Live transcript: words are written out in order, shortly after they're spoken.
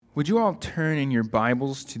Would you all turn in your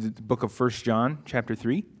Bibles to the book of 1 John, chapter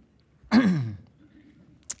 3? 1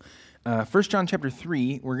 John, chapter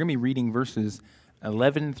 3, we're going to be reading verses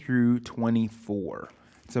 11 through 24.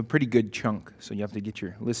 It's a pretty good chunk, so you have to get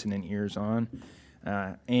your listening ears on.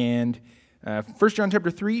 1 John,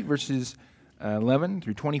 chapter 3, verses 11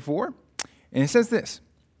 through 24. And it says this: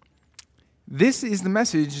 "This is the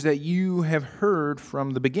message that you have heard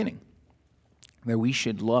from the beginning, that we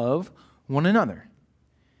should love one another.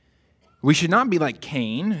 We should not be like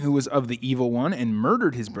Cain, who was of the evil one and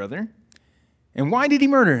murdered his brother. And why did he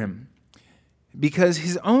murder him? Because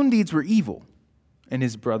his own deeds were evil and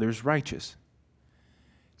his brother's righteous.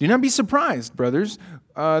 Do not be surprised, brothers,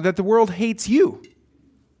 that the world hates you.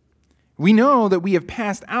 We know that we have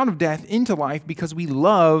passed out of death into life because we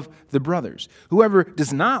love the brothers. Whoever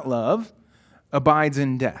does not love abides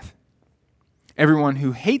in death. Everyone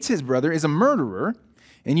who hates his brother is a murderer,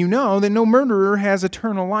 and you know that no murderer has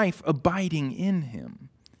eternal life abiding in him.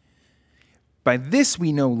 By this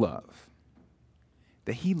we know love,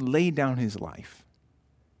 that he laid down his life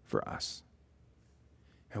for us.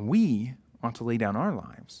 And we ought to lay down our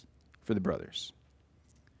lives for the brothers.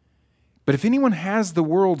 But if anyone has the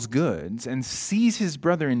world's goods and sees his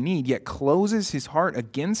brother in need, yet closes his heart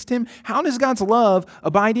against him, how does God's love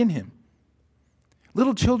abide in him?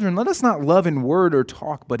 Little children, let us not love in word or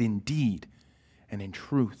talk, but in deed and in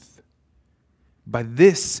truth. By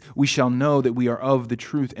this we shall know that we are of the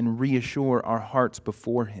truth and reassure our hearts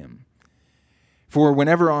before him. For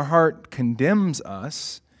whenever our heart condemns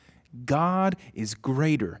us, God is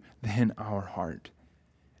greater than our heart,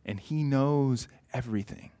 and he knows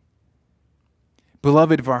everything.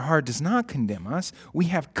 Beloved, if our heart does not condemn us, we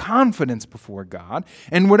have confidence before God,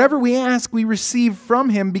 and whatever we ask, we receive from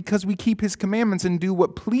him because we keep his commandments and do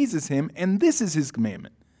what pleases him, and this is his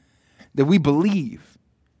commandment, that we believe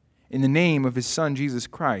in the name of his Son, Jesus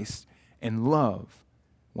Christ, and love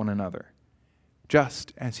one another,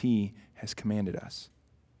 just as he has commanded us.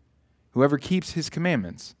 Whoever keeps his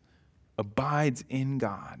commandments abides in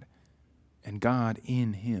God, and God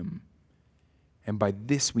in him. And by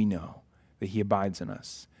this we know that he abides in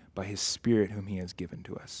us, by his Spirit whom he has given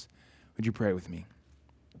to us." Would you pray with me?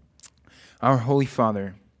 Our Holy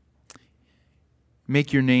Father,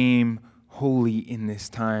 make your name holy in this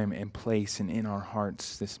time and place and in our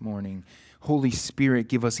hearts this morning. Holy Spirit,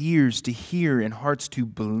 give us ears to hear and hearts to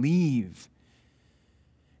believe.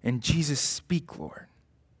 And Jesus, speak, Lord,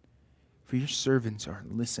 for your servants are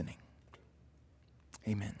listening.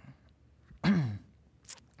 Amen.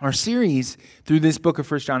 Our series through this book of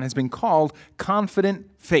 1 John has been called Confident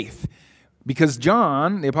Faith, because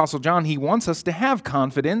John, the Apostle John, he wants us to have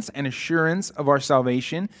confidence and assurance of our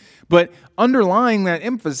salvation. But underlying that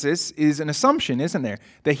emphasis is an assumption, isn't there?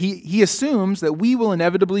 That he assumes that we will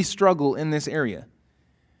inevitably struggle in this area.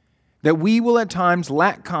 That we will at times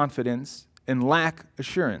lack confidence and lack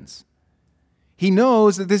assurance. He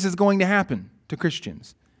knows that this is going to happen to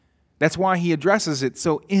Christians. That's why he addresses it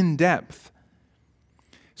so in depth.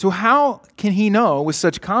 So how can he know with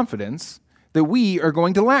such confidence that we are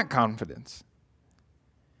going to lack confidence?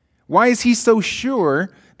 Why is he so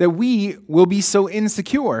sure that we will be so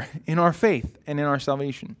insecure in our faith and in our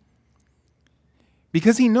salvation?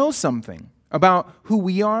 Because he knows something about who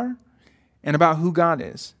we are and about who God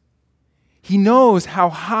is. He knows how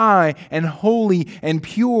high and holy and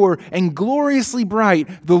pure and gloriously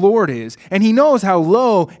bright the Lord is. And he knows how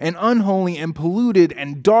low and unholy and polluted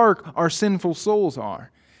and dark our sinful souls are.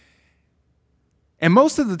 And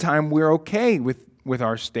most of the time, we're okay with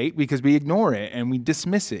our state because we ignore it and we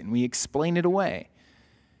dismiss it and we explain it away.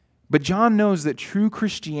 But John knows that true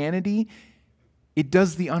Christianity, it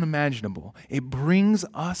does the unimaginable. It brings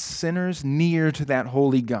us sinners near to that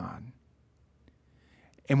holy God.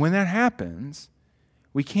 And when that happens,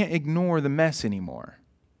 we can't ignore the mess anymore.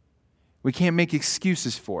 We can't make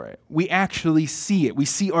excuses for it. We actually see it. We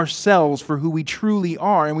see ourselves for who we truly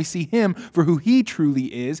are, and we see him for who he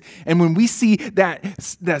truly is. And when we see that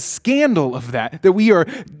scandal of that we are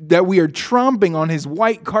tromping on his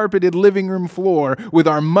white carpeted living room floor with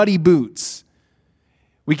our muddy boots,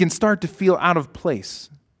 we can start to feel out of place,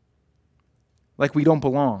 like we don't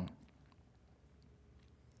belong.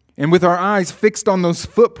 And with our eyes fixed on those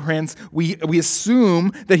footprints, we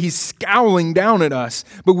assume that he's scowling down at us.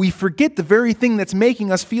 But we forget the very thing that's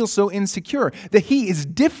making us feel so insecure, that he is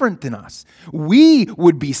different than us. We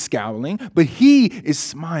would be scowling, but he is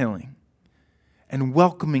smiling and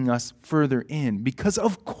welcoming us further in. Because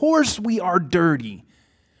of course we are dirty.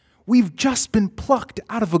 We've just been plucked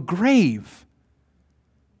out of a grave.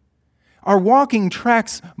 Our walking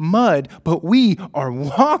tracks mud, but we are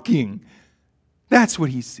walking. That's what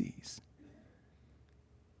he sees.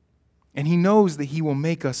 And he knows that he will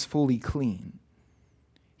make us fully clean.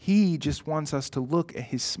 He just wants us to look at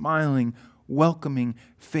his smiling, welcoming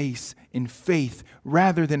face in faith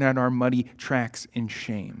rather than at our muddy tracks in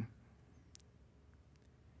shame.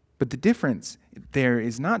 But the difference there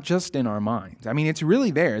is not just in our minds. I mean, it's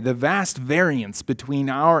really there. The vast variance between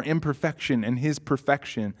our imperfection and his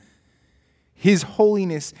perfection, his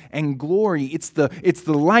holiness and glory. It's the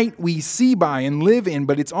light we see by and live in,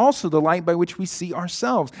 but it's also the light by which we see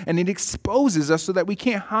ourselves. And it exposes us so that we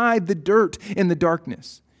can't hide the dirt in the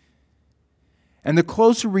darkness. And the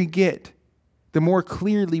closer we get, the more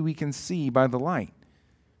clearly we can see by the light.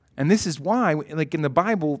 And this is why, like in the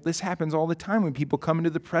Bible, this happens all the time when people come into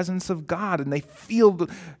the presence of God and they feel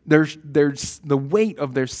the weight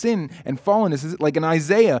of their sin and fallenness. Like in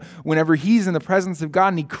Isaiah, whenever he's in the presence of God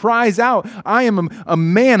and he cries out, I am a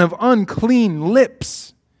man of unclean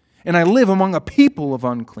lips, and I live among a people of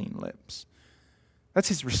unclean lips. That's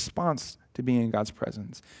his response to being in God's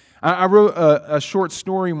presence. I wrote a short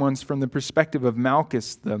story once from the perspective of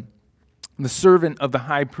Malchus, the servant of the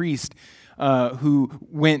high priest, who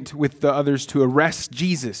went with the others to arrest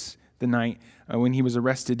Jesus the night when he was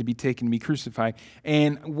arrested to be taken to be crucified.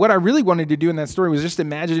 And what I really wanted to do in that story was just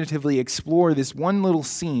imaginatively explore this one little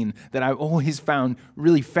scene that I've always found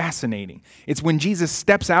really fascinating. It's when Jesus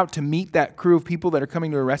steps out to meet that crew of people that are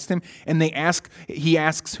coming to arrest him, and he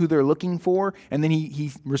asks who they're looking for, and then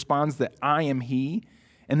he responds that I am he.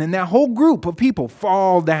 And then that whole group of people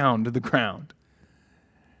fall down to the ground.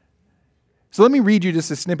 So let me read you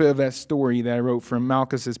just a snippet of that story that I wrote from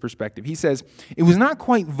Malchus's perspective. He says, it was not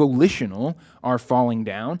quite volitional, our falling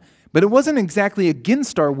down, but it wasn't exactly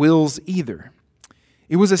against our wills either.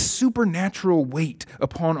 It was a supernatural weight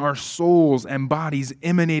upon our souls and bodies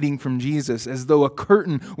emanating from Jesus, as though a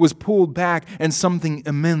curtain was pulled back and something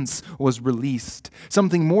immense was released,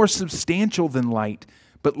 something more substantial than light,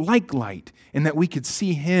 but like light, in that we could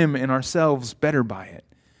see him and ourselves better by it.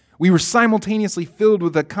 We were simultaneously filled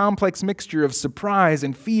with a complex mixture of surprise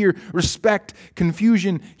and fear, respect,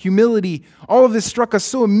 confusion, humility. All of this struck us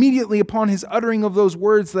so immediately upon his uttering of those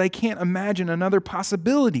words that I can't imagine another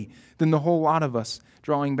possibility than the whole lot of us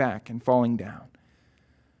drawing back and falling down.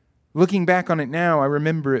 Looking back on it now, I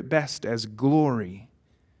remember it best as glory.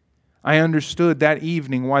 I understood that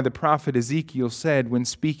evening why the prophet Ezekiel said when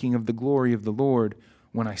speaking of the glory of the Lord,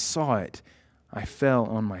 when I saw it, I fell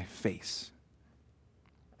on my face.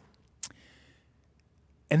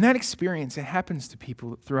 And that experience, it happens to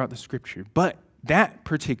people throughout the Scripture. But that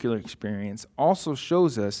particular experience also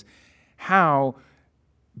shows us how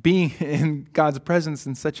being in God's presence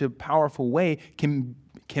in such a powerful way can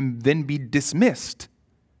then be dismissed.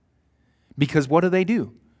 Because what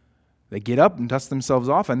do? They get up and dust themselves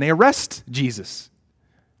off and they arrest Jesus,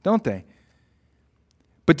 don't they?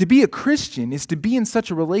 But to be a Christian is to be in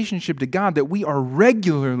such a relationship to God that we are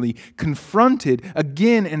regularly confronted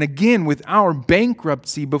again and again with our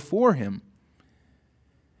bankruptcy before him.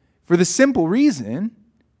 For the simple reason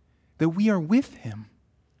that we are with him.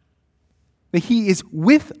 That he is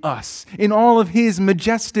with us in all of his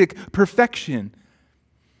majestic perfection.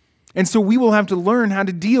 And so we will have to learn how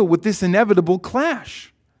to deal with this inevitable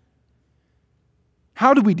clash.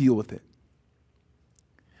 How do we deal with it?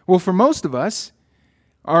 Well, for most of us,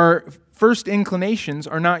 our first inclinations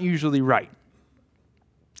are not usually right.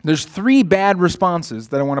 There's 3 bad responses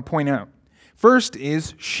that I want to point out. First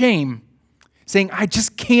is shame, saying, I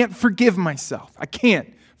just can't forgive myself. I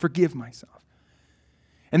can't forgive myself.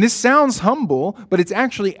 And this sounds humble, but it's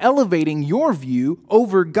actually elevating your view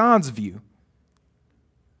over God's view.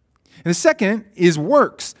 And the second is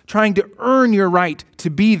works, trying to earn your right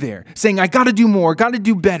to be there, saying, I got to do more, got to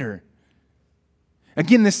do better.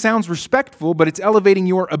 Again, this sounds respectful, but it's elevating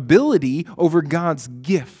your ability over God's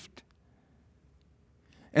gift.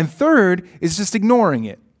 And third is just ignoring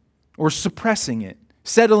it or suppressing it,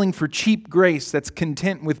 settling for cheap grace that's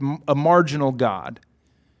content with a marginal God.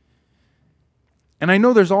 And I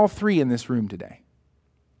know there's all 3 in this room today.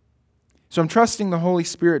 So I'm trusting the Holy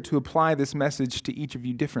Spirit to apply this message to each of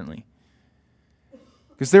you differently.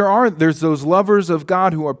 Because there's those lovers of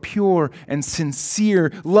God who are pure and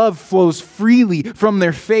sincere. Love flows freely from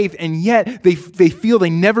their faith, and yet they feel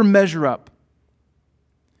they never measure up.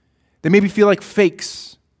 They maybe feel like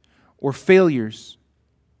fakes or failures.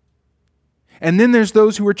 And then there's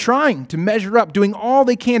those who are trying to measure up, doing all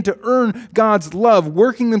they can to earn God's love,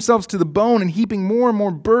 working themselves to the bone and heaping more and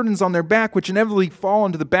more burdens on their back, which inevitably fall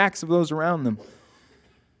into the backs of those around them.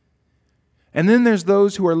 And then there's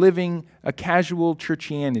those who are living a casual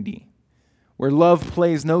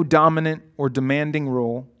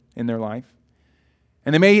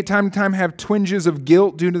And they may at time to time have twinges of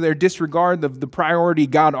guilt due to their disregard of the priority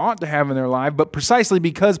God ought to have in their life, but precisely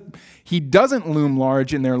because he doesn't loom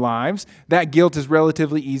large in their lives, that guilt is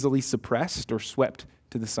relatively easily suppressed or swept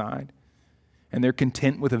to the side. And they're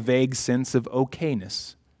content with a vague sense of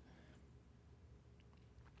okayness.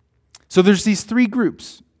 So there's these three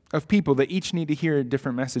groups of people that each need to hear a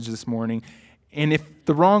different message this morning. And if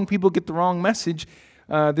the wrong people get the wrong message,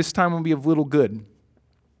 this time will be of little good.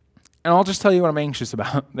 And I'll just tell you what I'm anxious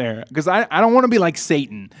about there. Because I don't want to be like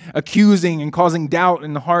Satan, accusing and causing doubt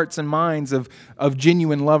in the hearts and minds of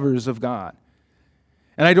genuine lovers of God.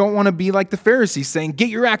 And I don't want to be like the Pharisees saying, get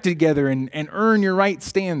your act together and earn your right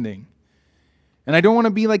standing. And I don't want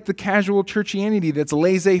to be like the casual churchianity that's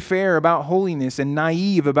laissez-faire about holiness and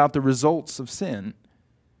naive about the results of sin.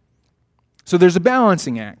 So there's a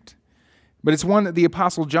balancing act. But it's one that the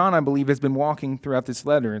Apostle John, I believe, has been walking throughout this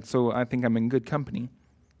letter. And so I think I'm in good company.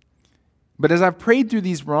 But as I've prayed through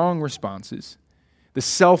these wrong responses, the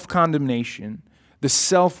self-condemnation, the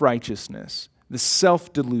self-righteousness, the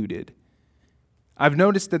self-deluded, I've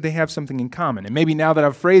noticed that they have something in common. And maybe now that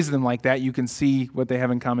I've phrased them like that, you can see what they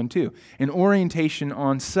have in common too. An orientation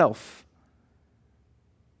on self.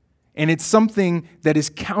 And it's something that is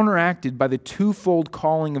counteracted by the twofold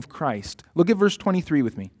calling of Christ. Look at verse 23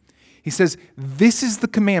 with me. He says, this is the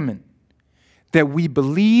commandment, that we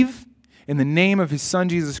believe in the name of his Son,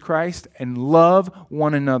 Jesus Christ, and love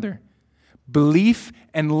one another. Belief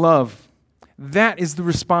and love. That is the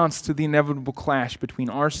response to the inevitable clash between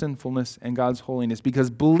our sinfulness and God's holiness. Because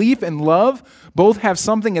belief and love both have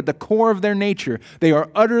something at the core of their nature. They are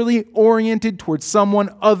utterly oriented towards someone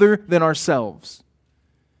other than ourselves.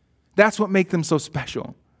 That's what makes them so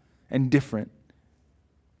special and different.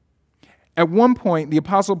 At one point, the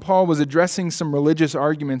Apostle Paul was addressing some religious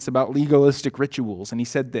arguments about legalistic rituals, and he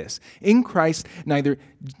said this, in Christ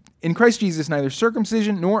Jesus, neither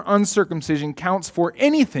circumcision nor uncircumcision counts for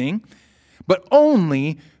anything, but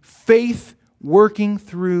only faith working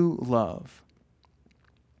through love.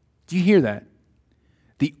 Do you hear that?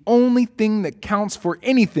 The only thing that counts for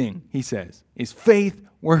anything, he says, is faith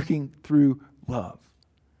working through love.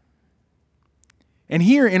 And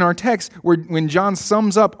here in our text, when John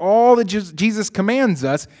sums up all that Jesus commands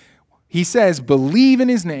us, he says, believe in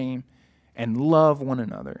his name and love one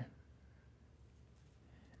another.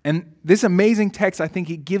 And this amazing text, I think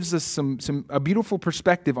it gives us a beautiful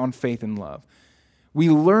perspective on faith and love. We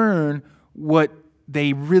learn what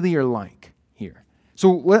they really are like here.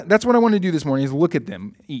 So that's what I want to do this morning, is look at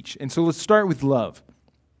them each. And so let's start with love.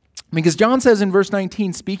 Because John says in verse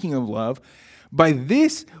 19, speaking of love, by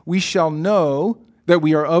this we shall know that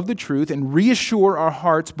we are of the truth and reassure our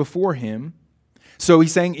hearts before him. So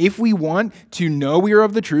he's saying if we want to know we are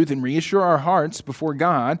of the truth and reassure our hearts before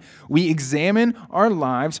God, we examine our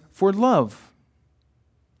lives for love.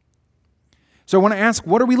 So I want to ask,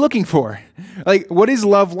 what are we looking for? Like, what is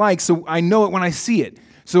love like so I know it when I see it,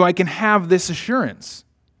 so I can have this assurance?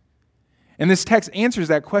 And this text answers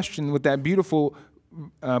that question with that beautiful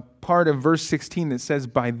part of verse 16 that says,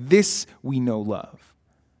 by this we know love.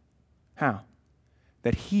 How?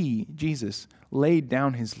 That he, Jesus, laid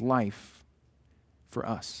down his life for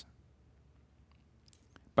us.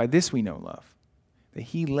 By this we know love, that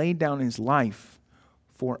he laid down his life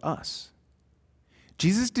for us.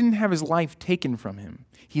 Jesus didn't have his life taken from him.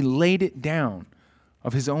 He laid it down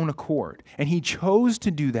of his own accord. And he chose to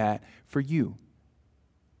do that for you,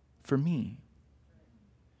 for me.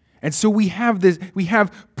 And so we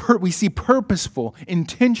see purposeful,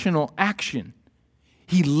 intentional action.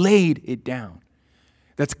 He laid it down.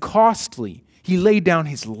 That's costly. He laid down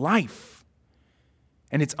his life,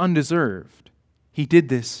 and it's undeserved. He did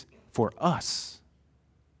this for us.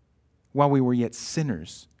 While we were yet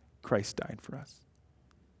sinners, Christ died for us.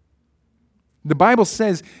 The Bible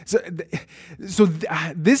says,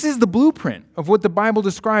 this is the blueprint of what the Bible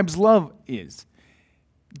describes love is.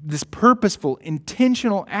 This purposeful,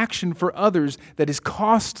 intentional action for others that is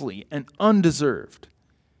costly and undeserved.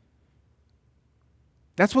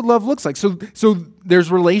 That's what love looks like. So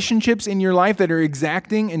there's relationships in your life that are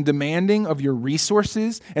exacting and demanding of your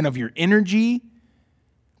resources and of your energy.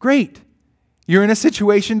 Great. You're in a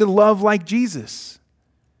situation to love like Jesus.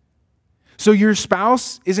 So your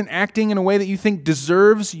spouse isn't acting in a way that you think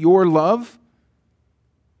deserves your love.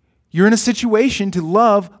 You're in a situation to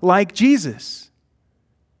love like Jesus.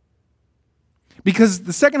 Because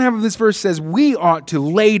the second half of this verse says we ought to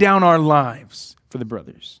lay down our lives for the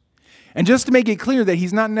brothers. And just to make it clear that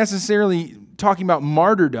he's not necessarily talking about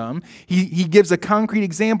martyrdom, he gives a concrete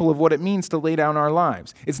example of what it means to lay down our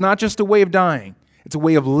lives. It's not just a way of dying, it's a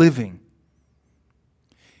way of living.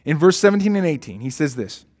 In verse 17 and 18, he says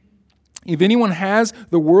this, If anyone has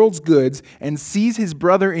the world's goods and sees his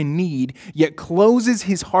brother in need, yet closes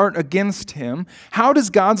his heart against him, how does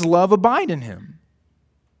God's love abide in him?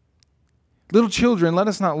 Little children, let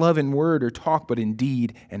us not love in word or talk, but in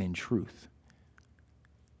deed and in truth.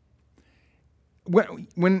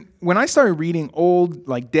 When I started reading old,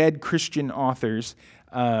 dead Christian authors,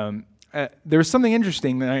 there was something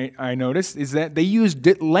interesting that I noticed, is that they used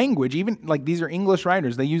language, even these are English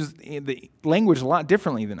writers, they use the language a lot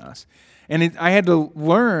differently than us. And I had to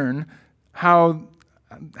learn how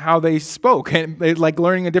they spoke, and like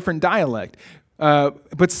learning a different dialect.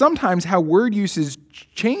 But sometimes how word usage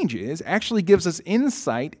changes actually gives us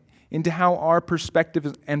insight into how our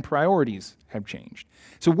perspectives and priorities have changed.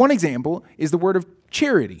 So one example is the word of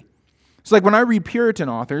charity. So when I read Puritan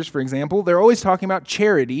authors, for example, they're always talking about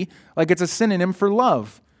charity like it's a synonym for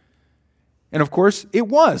love. And of course, it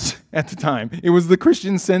was at the time. It was the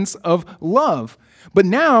Christian sense of love. But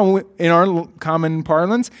now, in our common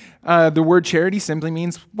parlance, the word charity simply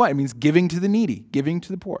means what? It means giving to the needy, giving to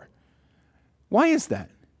the poor. Why is that?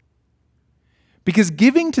 Because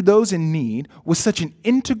giving to those in need was such an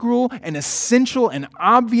integral and essential and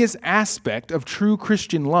obvious aspect of true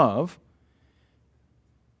Christian love.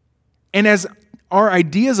 And as our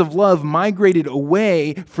ideas of love migrated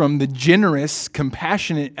away from the generous,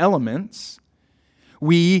 compassionate elements,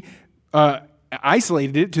 we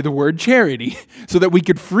isolated it to the word charity so that we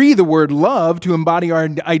could free the word love to embody our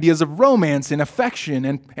ideas of romance and affection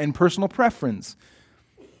and personal preference.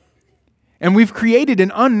 And we've created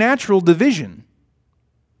an unnatural division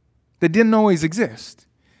that didn't always exist.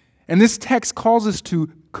 And this text calls us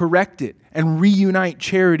to correct it and reunite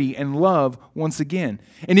charity and love once again.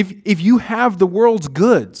 And if you have the world's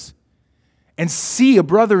goods and see a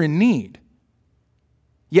brother in need,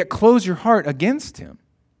 yet close your heart against him,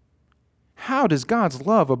 how does God's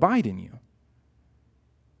love abide in you?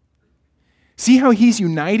 See how he's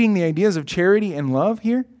uniting the ideas of charity and love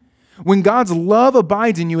here? When God's love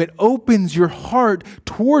abides in you, it opens your heart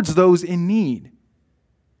towards those in need.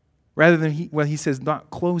 Rather than, he says, not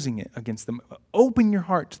closing it against them. Open your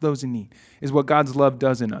heart to those in need is what God's love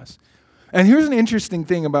does in us. And here's an interesting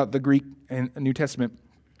thing about the Greek and New Testament.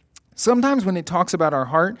 Sometimes when it talks about our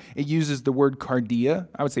heart, it uses the word cardia.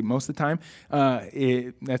 I would say most of the time.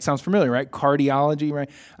 That sounds familiar, right? Cardiology,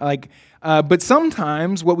 right? But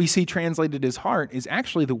sometimes what we see translated as heart is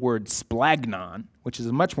actually the word splagnon, which is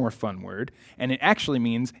a much more fun word, and it actually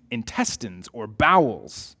means intestines or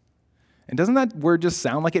bowels. And doesn't that word just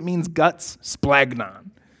sound like it means guts?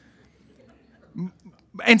 Splagnon.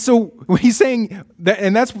 And so when he's saying that,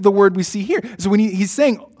 and that's the word we see here. So when he's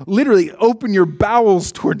saying literally open your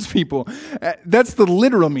bowels towards people, that's the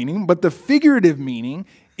literal meaning, but the figurative meaning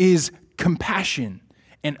is compassion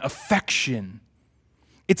and affection.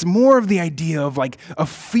 It's more of the idea of of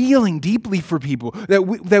feeling deeply for people,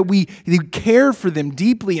 that we care for them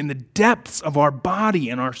deeply in the depths of our body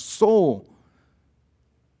and our soul.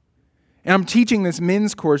 And I'm teaching this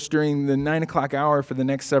men's course during the 9 o'clock hour for the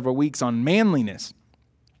next several weeks on manliness.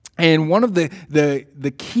 And one of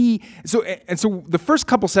the key, so the first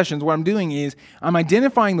couple sessions, what I'm doing is I'm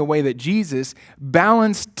identifying the way that Jesus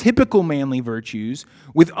balanced typical manly virtues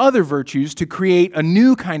with other virtues to create a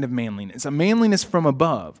new kind of manliness, a manliness from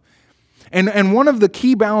above. And one of the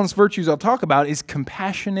key balanced virtues I'll talk about is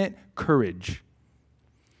compassionate courage.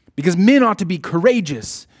 Because men ought to be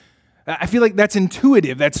courageous. I feel like that's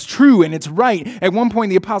intuitive, that's true, and it's right. At one point,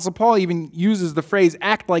 the Apostle Paul even uses the phrase,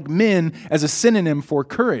 act like men, as a synonym for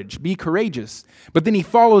courage, be courageous. But then he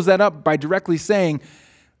follows that up by directly saying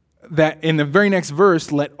that in the very next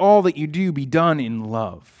verse, let all that you do be done in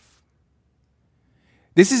love.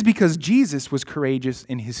 This is because Jesus was courageous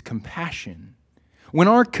in his compassion. When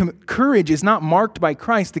our courage is not marked by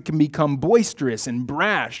Christ, it can become boisterous and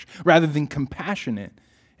brash rather than compassionate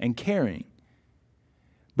and caring.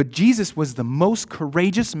 But Jesus was the most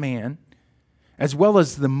courageous man as well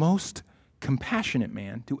as the most compassionate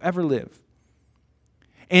man to ever live.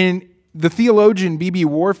 And the theologian B.B.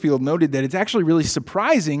 Warfield noted that it's actually really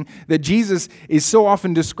surprising that Jesus is so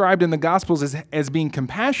often described in the Gospels as being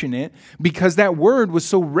compassionate because that word was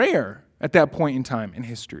so rare at that point in time in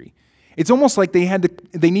history. It's almost like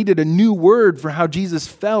they needed a new word for how Jesus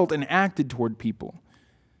felt and acted toward people.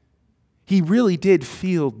 He really did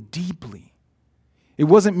feel deeply. It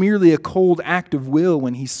wasn't merely a cold act of will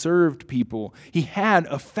when he served people. He had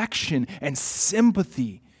affection and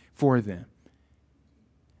sympathy for them.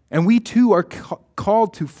 And we too are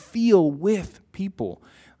called to feel with people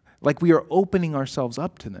like we are opening ourselves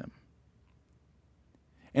up to them.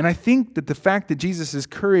 And I think that the fact that Jesus'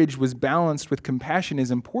 courage was balanced with compassion is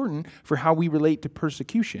important for how we relate to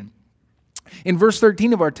persecution. In verse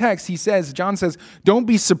 13 of our text, John says, don't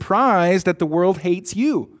be surprised that the world hates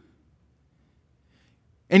you.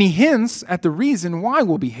 And he hints at the reason why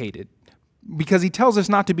we'll be hated. Because he tells us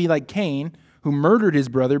not to be like Cain, who murdered his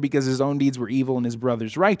brother because his own deeds were evil and his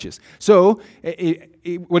brother's righteous. So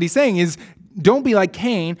what he's saying is, don't be like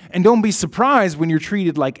Cain, and don't be surprised when you're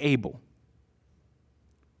treated like Abel.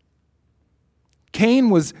 Cain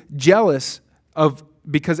was jealous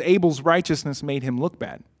because Abel's righteousness made him look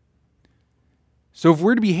bad. So if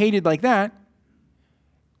we're to be hated like that,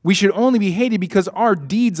 we should only be hated because our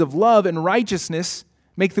deeds of love and righteousness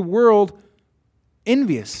make the world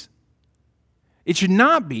envious. It should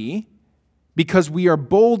not be because we are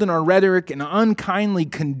bold in our rhetoric and unkindly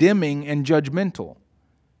condemning and judgmental.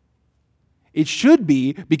 It should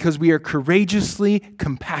be because we are courageously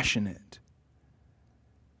compassionate.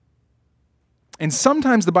 And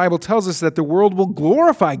sometimes the Bible tells us that the world will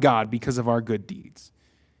glorify God because of our good deeds.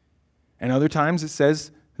 And other times it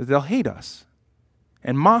says that they'll hate us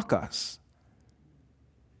and mock us.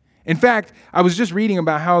 In fact, I was just reading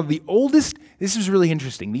about how this is really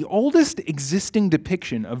interesting, the oldest existing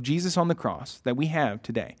depiction of Jesus on the cross that we have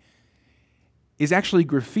today is actually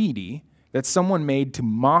graffiti that someone made to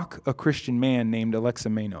mock a Christian man named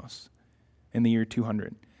Alexamenos in the year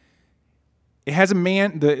 200. It has a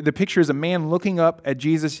man, the picture is a man looking up at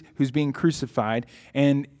Jesus who's being crucified,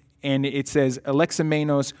 and it says,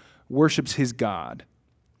 Alexamenos worships his God.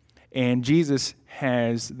 And Jesus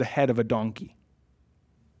has the head of a donkey.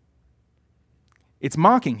 It's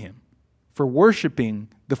mocking him for worshiping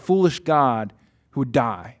the foolish God who would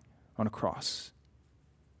die on a cross.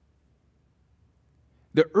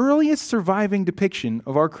 The earliest surviving depiction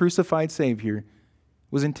of our crucified Savior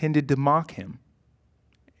was intended to mock him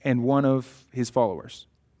and one of his followers.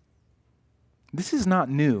 This is not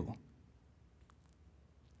new.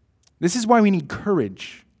 This is why we need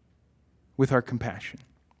courage with our compassion.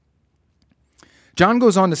 John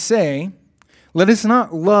goes on to say, let us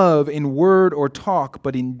not love in word or talk,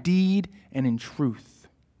 but in deed and in truth.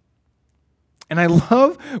 And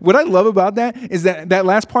what I love about that is that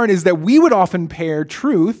last part is that we would often pair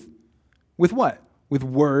truth with what? With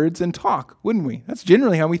words and talk, wouldn't we? That's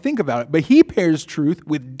generally how we think about it. But he pairs truth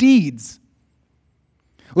with deeds.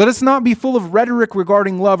 Let us not be full of rhetoric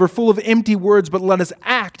regarding love or full of empty words, but let us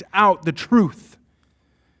act out the truth.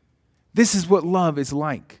 This is what love is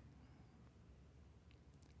like.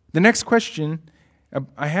 The next question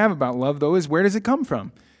I have about love, though, is where does it come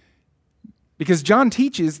from? Because John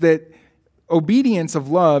teaches that obedience of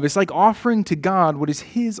love is like offering to God what is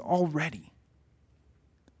his already.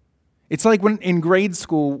 It's like when in grade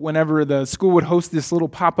school, whenever the school would host this little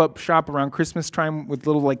pop-up shop around Christmas time with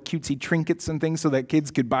little like cutesy trinkets and things so that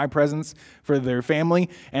kids could buy presents for their family.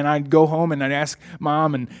 And I'd go home and I'd ask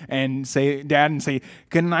mom and say, dad, and say,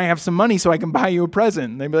 can I have some money so I can buy you a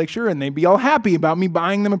present? And they'd be like, sure. And they'd be all happy about me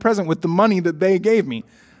buying them a present with the money that they gave me.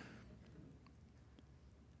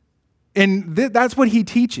 And that's what he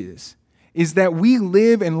teaches, is that we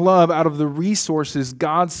live and love out of the resources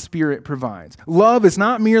God's Spirit provides. Love is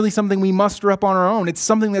not merely something we muster up on our own. It's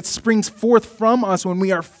something that springs forth from us when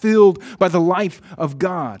we are filled by the life of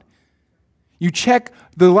God. You check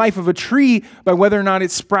the life of a tree by whether or not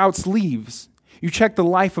it sprouts leaves. You check the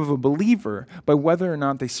life of a believer by whether or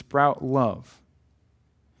not they sprout love.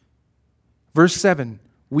 Verse 7,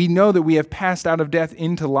 we know that we have passed out of death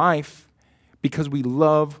into life because we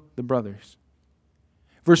love the brothers.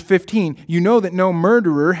 Verse 15, you know that no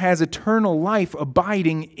murderer has eternal life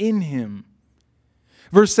abiding in him.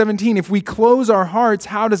 Verse 17, if we close our hearts,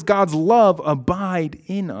 how does God's love abide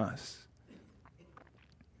in us?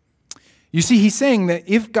 You see, he's saying that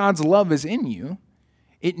if God's love is in you,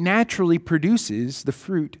 it naturally produces the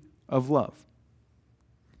fruit of love.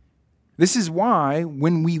 This is why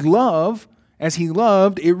when we love as he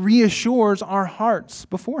loved, it reassures our hearts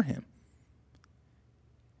before him.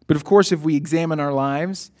 But of course, if we examine our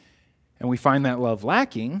lives and we find that love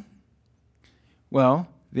lacking, well,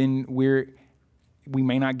 then we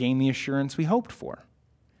may not gain the assurance we hoped for.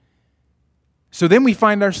 So then we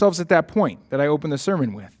find ourselves at that point that I opened the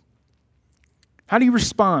sermon with. How do you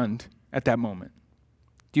respond at that moment?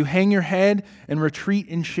 Do you hang your head and retreat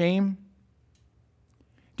in shame?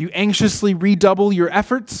 Do you anxiously redouble your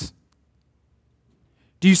efforts?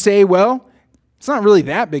 Do you say, well, it's not really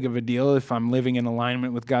that big of a deal if I'm living in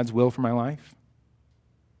alignment with God's will for my life?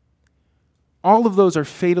 All of those are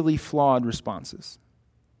fatally flawed responses.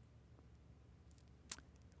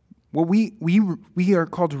 Well, we are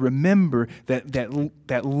called to remember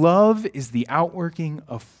that love is the outworking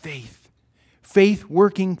of faith. Faith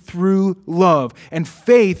working through love. And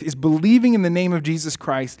faith is believing in the name of Jesus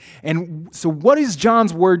Christ. And so what is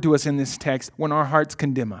John's word to us in this text when our hearts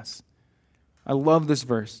condemn us? I love this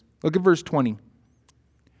verse. Look at verse 20.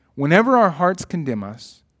 Whenever our hearts condemn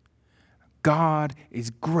us, God is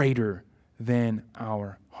greater than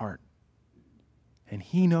our heart. And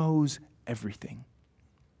He knows everything.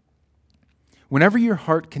 Whenever your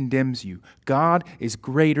heart condemns you, God is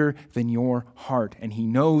greater than your heart, and He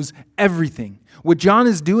knows everything. What John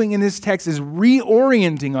is doing in this text is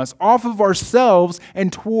reorienting us off of ourselves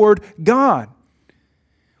and toward God,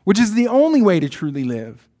 which is the only way to truly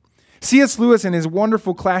live. C.S. Lewis, in his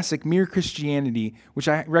wonderful classic, Mere Christianity, which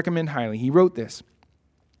I recommend highly, he wrote this.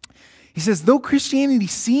 He says, though Christianity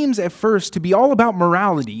seems at first to be all about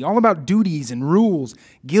morality, all about duties and rules,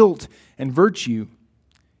 guilt and virtue,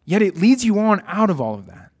 yet it leads you on out of all of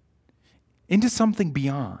that into something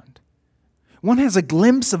beyond. One has a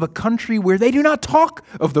glimpse of a country where they do not talk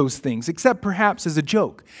of those things, except perhaps as a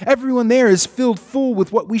joke. Everyone there is filled full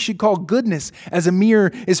with what we should call goodness, as a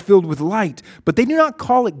mirror is filled with light. But they do not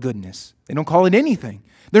call it goodness. They don't call it anything.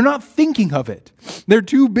 They're not thinking of it. They're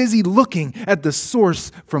too busy looking at the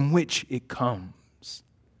source from which it comes.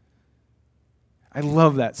 I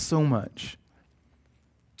love that so much.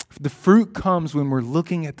 The fruit comes when we're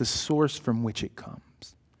looking at the source from which it comes.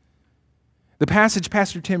 The passage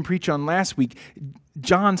Pastor Tim preached on last week,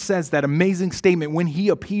 John says that amazing statement, when He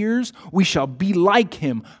appears, we shall be like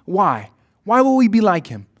Him. Why? Why will we be like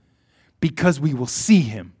Him? Because we will see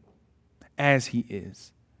Him as He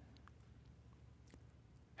is.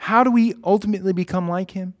 How do we ultimately become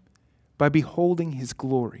like Him? By beholding His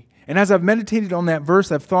glory. And as I've meditated on that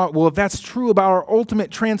verse, I've thought, well, if that's true about our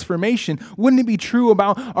ultimate transformation, wouldn't it be true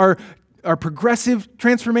about our progressive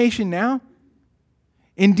transformation now?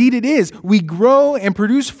 Indeed it is. We grow and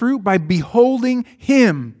produce fruit by beholding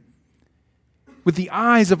Him with the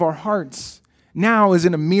eyes of our hearts. Now as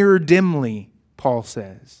in a mirror dimly, Paul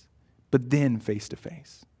says, but then face to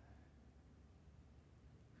face.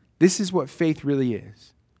 This is what faith really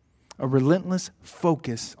is. A relentless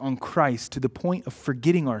focus on Christ to the point of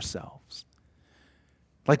forgetting ourselves.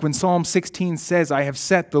 Like when Psalm 16 says, I have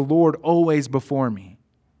set the Lord always before me.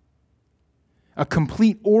 A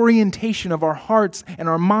complete orientation of our hearts and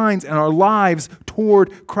our minds and our lives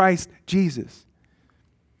toward Christ Jesus.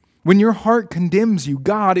 When your heart condemns you,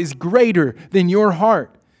 God is greater than your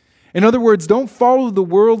heart. In other words, don't follow the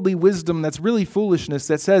worldly wisdom that's really foolishness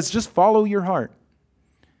that says just follow your heart.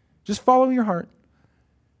 Just follow your heart.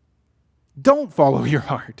 Don't follow your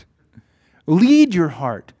heart. Lead your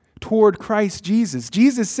heart toward Christ Jesus.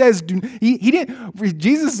 Jesus says,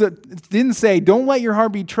 Jesus didn't say, don't let your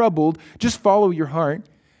heart be troubled, just follow your heart.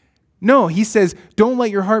 No, He says, don't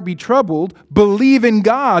let your heart be troubled, believe in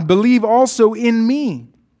God, believe also in me.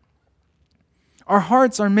 Our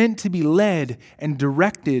hearts are meant to be led and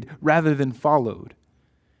directed rather than followed.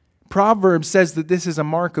 Proverbs says that this is a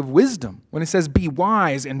mark of wisdom when it says, be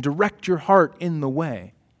wise and direct your heart in the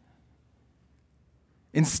way.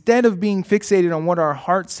 Instead of being fixated on what our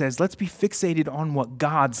heart says, let's be fixated on what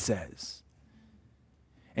God says.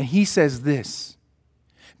 And He says this,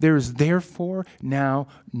 there is therefore now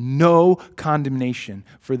no condemnation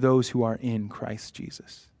for those who are in Christ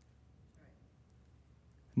Jesus.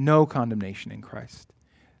 No condemnation in Christ.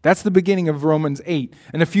 That's the beginning of Romans 8.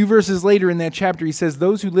 And a few verses later in that chapter, he says,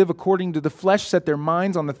 those who live according to the flesh set their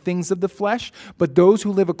minds on the things of the flesh, but those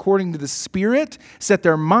who live according to the Spirit set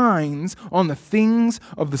their minds on the things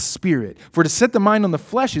of the Spirit. For to set the mind on the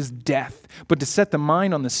flesh is death, but to set the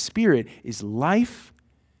mind on the Spirit is life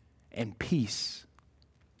and peace.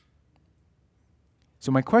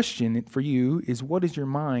 So my question for you is, what is your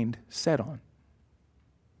mind set on?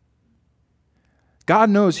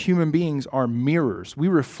 God knows human beings are mirrors. We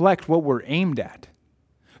reflect what we're aimed at.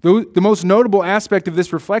 The most notable aspect of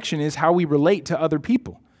this reflection is how we relate to other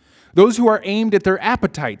people. Those who are aimed at their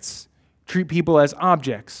appetites treat people as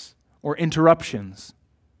objects or interruptions.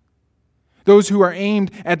 Those who are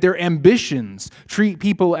aimed at their ambitions treat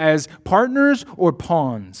people as partners or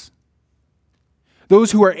pawns.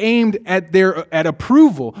 Those who are aimed at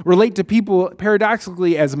approval relate to people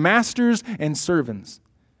paradoxically as masters and servants.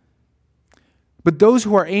 But those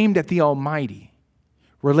who are aimed at the Almighty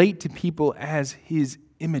relate to people as His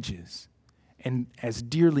images and as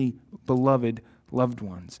dearly beloved loved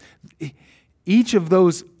ones. Each of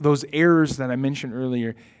those errors that I mentioned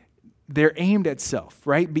earlier, they're aimed at self,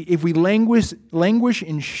 right? If we languish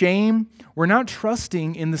in shame, we're not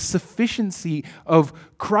trusting in the sufficiency of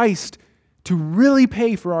Christ to really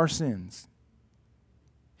pay for our sins.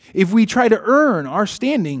 If we try to earn our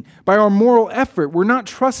standing by our moral effort, we're not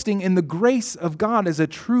trusting in the grace of God as a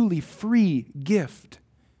truly free gift.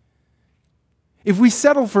 If we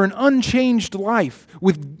settle for an unchanged life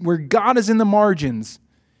where God is in the margins,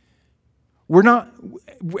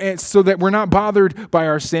 so that we're not bothered by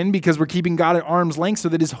our sin because we're keeping God at arm's length so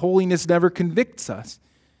that His holiness never convicts us,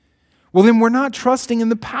 well, then we're not trusting in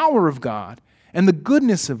the power of God and the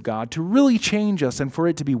goodness of God to really change us and for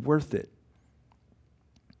it to be worth it.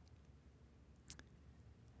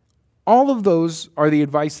 All of those are the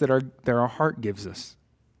advice that our heart gives us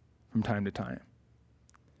from time to time.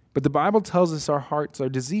 But the Bible tells us our hearts are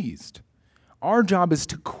diseased. Our job is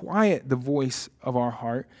to quiet the voice of our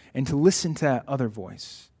heart and to listen to that other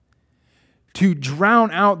voice. To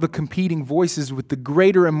drown out the competing voices with the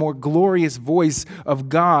greater and more glorious voice of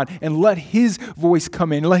God and let His voice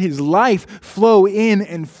come in. Let His life flow in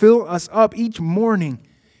and fill us up each morning,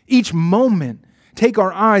 each moment. Take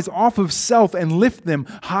our eyes off of self and lift them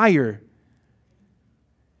higher.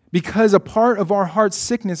 Because a part of our heart's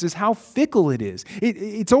sickness is how fickle it is.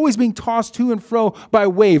 It's always being tossed to and fro by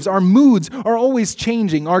waves. Our moods are always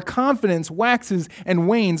changing. Our confidence waxes and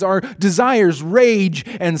wanes. Our desires rage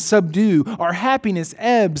and subdue. Our happiness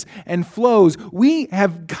ebbs and flows. We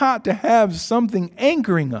have got to have something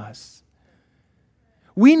anchoring us.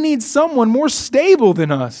 We need someone more stable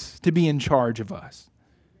than us to be in charge of us.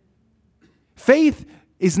 Faith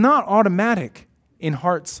is not automatic in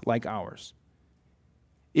hearts like ours.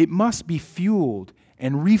 It must be fueled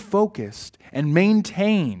and refocused and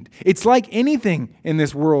maintained. It's like anything in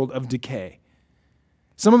this world of decay.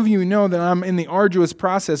 Some of you know that I'm in the arduous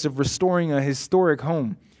process of restoring a historic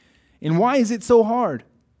home. And why is it so hard?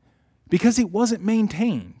 Because it wasn't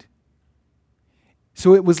maintained.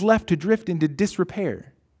 So it was left to drift into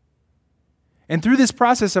disrepair. And through this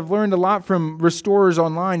process, I've learned a lot from restorers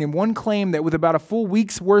online. And one claim that with about a full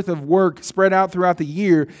week's worth of work spread out throughout the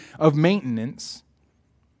year of maintenance,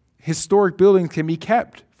 historic buildings can be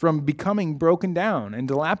kept from becoming broken down and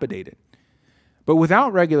dilapidated. But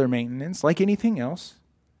without regular maintenance, like anything else,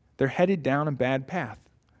 they're headed down a bad path.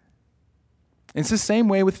 And it's the same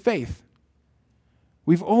way with faith.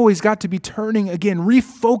 We've always got to be turning again,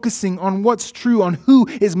 refocusing on what's true, on who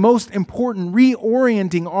is most important,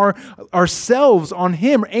 reorienting ourselves on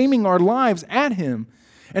Him, aiming our lives at Him.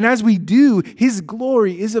 And as we do, His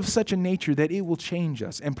glory is of such a nature that it will change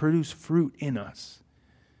us and produce fruit in us.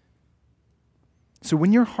 So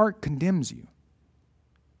when your heart condemns you,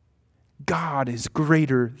 God is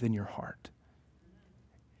greater than your heart.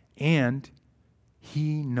 And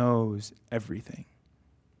He knows everything.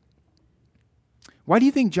 Why do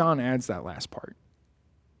you think John adds that last part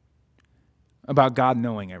about God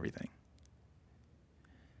knowing everything?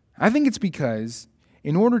 I think it's because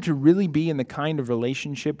in order to really be in the kind of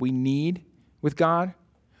relationship we need with God,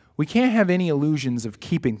 we can't have any illusions of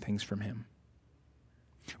keeping things from Him.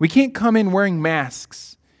 We can't come in wearing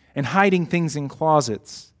masks and hiding things in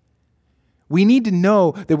closets. We need to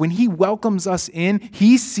know that when He welcomes us in,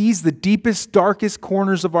 He sees the deepest, darkest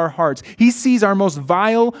corners of our hearts. He sees our most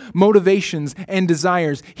vile motivations and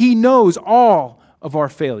desires. He knows all of our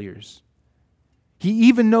failures. He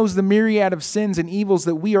even knows the myriad of sins and evils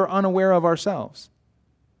that we are unaware of ourselves.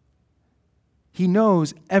 He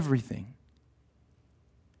knows everything.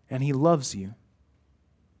 And He loves you.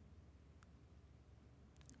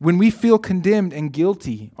 When we feel condemned and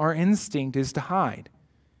guilty, our instinct is to hide.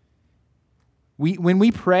 When we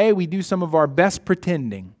pray, we do some of our best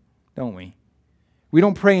pretending, don't we? We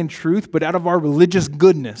don't pray in truth, but out of our religious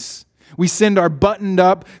goodness, we send our buttoned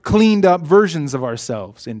up, cleaned up versions of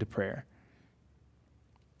ourselves into prayer.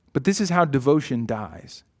 But this is how devotion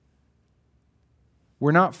dies.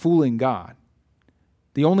 We're not fooling God.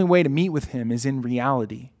 The only way to meet with Him is in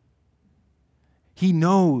reality. He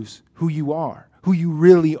knows who you are, who you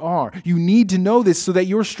really are. You need to know this so that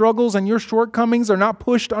your struggles and your shortcomings are not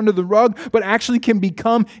pushed under the rug, but actually can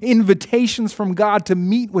become invitations from God to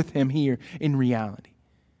meet with Him here in reality.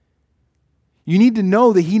 You need to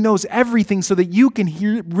know that He knows everything so that you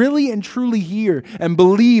can really and truly hear and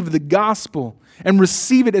believe the gospel and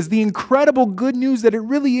receive it as the incredible good news that it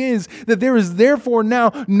really is, that there is therefore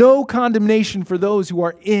now no condemnation for those who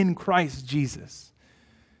are in Christ Jesus.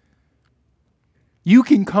 You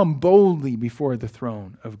can come boldly before the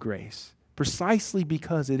throne of grace, precisely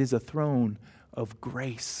because it is a throne of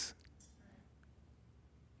grace.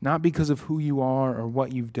 Not because of who you are or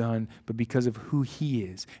what you've done, but because of who He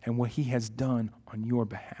is and what He has done on your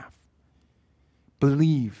behalf.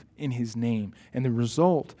 Believe in His name, and the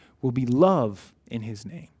result will be love in His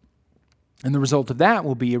name. And the result of that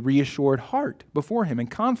will be a reassured heart before him and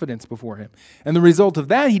confidence before him. And the result of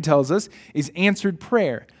that, he tells us, is answered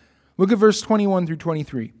prayer. Look at verse 21 through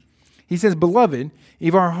 23. He says, "Beloved,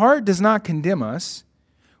 if our heart does not condemn us,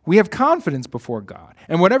 we have confidence before God.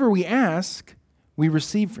 And whatever we ask, we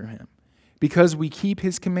receive from him, because we keep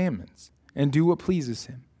his commandments and do what pleases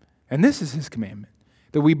him. And this is his commandment,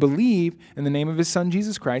 that we believe in the name of his Son,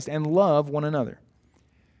 Jesus Christ, and love one another."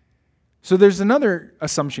 So there's another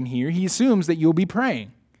assumption here. He assumes that you'll be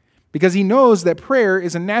praying because he knows that prayer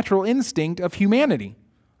is a natural instinct of humanity,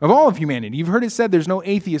 of all of humanity. You've heard it said there's no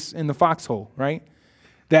atheists in the foxhole, right?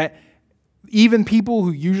 That even people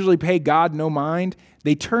who usually pay God no mind,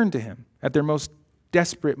 they turn to him at their most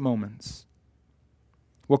desperate moments.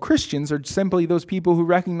 Well, Christians are simply those people who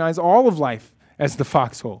recognize all of life as the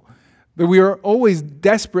foxhole, that we are always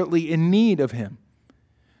desperately in need of him.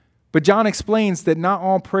 But John explains that not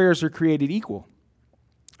all prayers are created equal,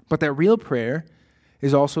 but that real prayer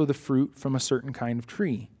is also the fruit from a certain kind of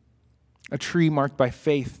tree, a tree marked by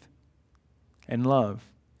faith and love.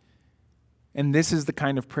 And this is the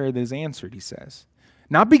kind of prayer that is answered, he says.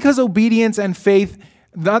 Not because obedience and faith,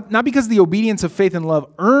 not because the obedience of faith and love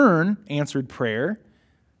earn answered prayer.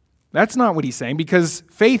 That's not what he's saying, because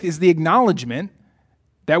faith is the acknowledgement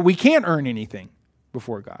that we can't earn anything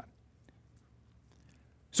before God.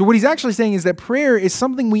 So what he's actually saying is that prayer is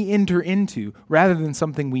something we enter into rather than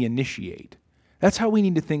something we initiate. That's how we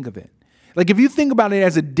need to think of it. Like if you think about it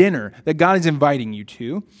as a dinner that God is inviting you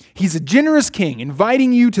to, he's a generous king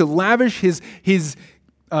inviting you to lavish his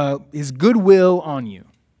goodwill on you.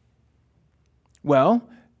 Well,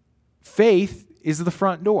 faith is the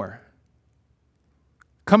front door.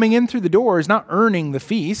 Coming in through the door is not earning the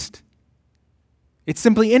feast. It's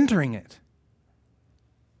simply entering it.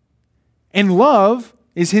 And love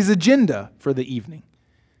is his agenda for the evening.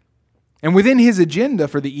 And within his agenda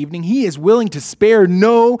for the evening, he is willing to spare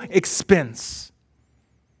no expense.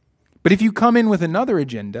 But if you come in with another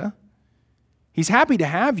agenda, he's happy to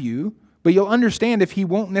have you, but you'll understand if he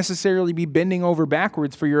won't necessarily be bending over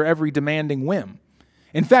backwards for your every demanding whim.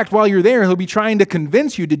 In fact, while you're there, he'll be trying to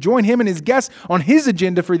convince you to join him and his guests on his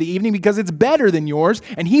agenda for the evening because it's better than yours,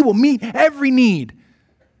 and he will meet every need.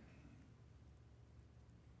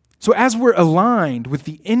 So as we're aligned with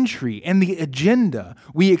the entry and the agenda,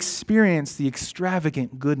 we experience the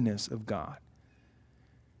extravagant goodness of God.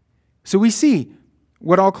 So we see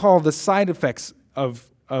what I'll call the side effects of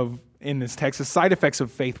in this text, the side effects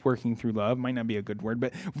of faith working through love. Might not be a good word,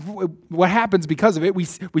 but what happens because of it, we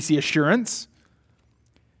see assurance.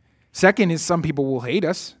 Second is some people will hate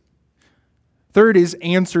us. Third is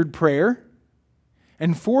answered prayer.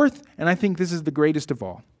 And fourth, and I think this is the greatest of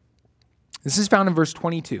all, this is found in verse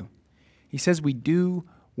 22. He says we do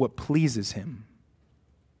what pleases him.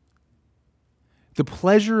 The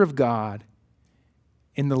pleasure of God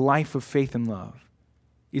in the life of faith and love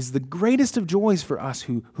is the greatest of joys for us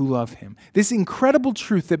who love him. This incredible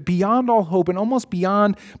truth that beyond all hope and almost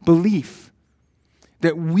beyond belief,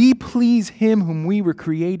 that we please him whom we were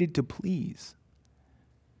created to please.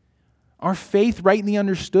 Our faith, rightly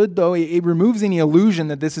understood, though, it removes any illusion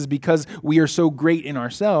that this is because we are so great in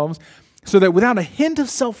ourselves, so that without a hint of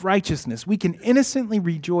self-righteousness, we can innocently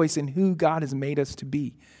rejoice in who God has made us to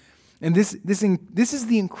be. And this is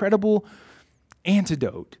the incredible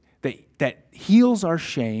antidote that heals our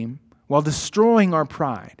shame while destroying our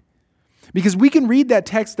pride. Because we can read that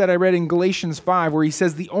text that I read in Galatians 5 where he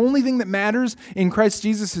says the only thing that matters in Christ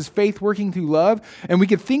Jesus is faith working through love, and we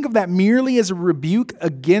could think of that merely as a rebuke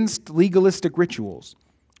against legalistic rituals,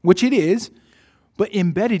 which it is, but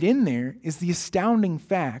embedded in there is the astounding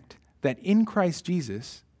fact that in Christ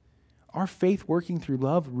Jesus, our faith working through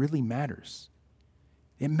love really matters.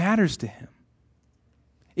 It matters to him.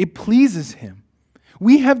 It pleases him.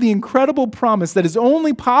 We have the incredible promise that is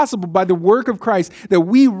only possible by the work of Christ that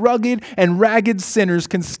we rugged and ragged sinners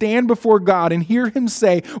can stand before God and hear him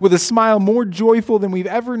say with a smile more joyful than we've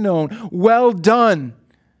ever known, "Well done,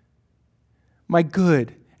 my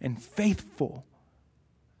good and faithful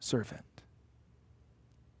servant."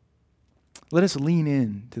 Let us lean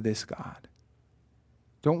in to this God.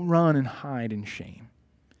 Don't run and hide in shame.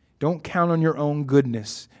 Don't count on your own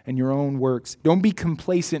goodness and your own works. Don't be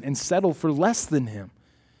complacent and settle for less than him.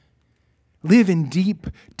 Live in deep,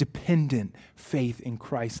 dependent faith in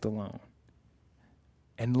Christ alone.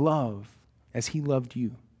 And love as he loved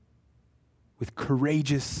you with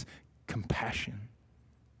courageous compassion.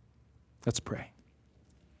 Let's pray.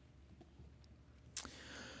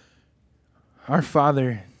 Our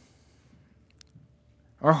Father,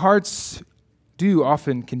 our hearts do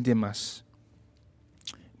often condemn us.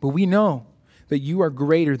 But we know that you are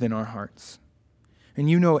greater than our hearts. and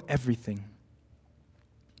you know everything.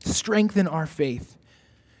 Strengthen our faith.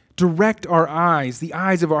 Direct our eyes, the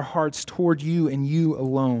eyes of our hearts, toward you and you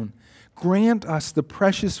alone. Grant us the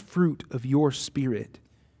precious fruit of your Spirit,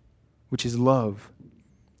 which is love.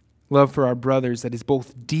 Love for our brothers that is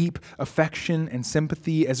both deep affection and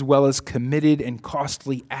sympathy, as well as committed and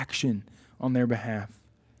costly action on their behalf.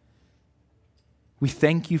 We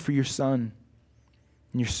thank you for your Son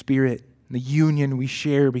and your Spirit, and the union we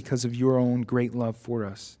share because of your own great love for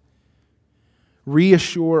us.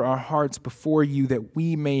 Reassure our hearts before you that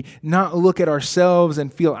we may not look at ourselves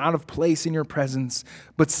and feel out of place in your presence,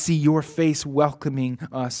 but see your face welcoming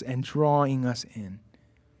us and drawing us in.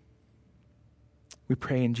 We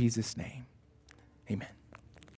pray in Jesus' name. Amen.